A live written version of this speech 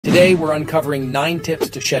Today, we're uncovering 9 tips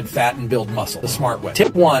to shed fat and build muscle the smart way.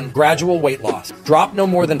 Tip 1, gradual weight loss. Drop no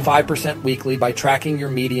more than 5% weekly by tracking your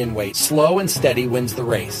median weight. Slow and steady wins the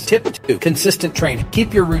race. Tip 2, consistent training.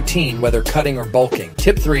 Keep your routine, whether cutting or bulking.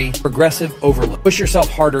 Tip 3, progressive overload. Push yourself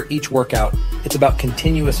harder each workout. It's about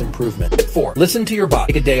continuous improvement. Tip 4, listen to your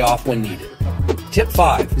body. Take a day off when needed. Tip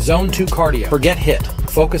 5, Zone 2 cardio. Forget HIIT.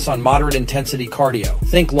 Focus on moderate intensity cardio.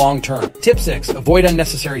 Think long term. Tip 6, avoid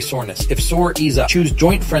unnecessary soreness. If sore, ease up. Choose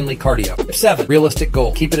joint friendly cardio. Tip 7, realistic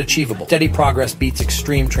goal. Keep it achievable. Steady progress beats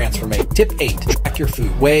extreme transformation. Tip 8, track your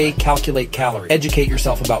food. Weigh, calculate calories. Educate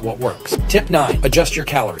yourself about what works. Tip 9, adjust your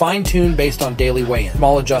calories. Fine tune based on daily weigh-in.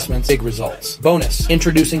 Small adjustments, big results. Bonus,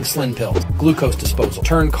 introducing Slen pills. Glucose disposal.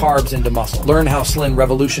 Turn carbs into muscle. Learn how Slen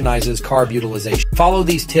revolutionizes carb utilization. Follow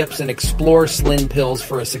these tips and explore Slen pills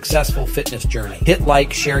for a successful fitness journey. Hit like,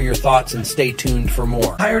 share your thoughts, and stay tuned for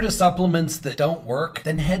more. Tired of supplements that don't work?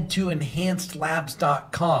 Then head to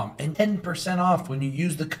enhancedlabs.com and 10% off when you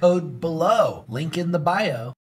use the code below. Link in the bio.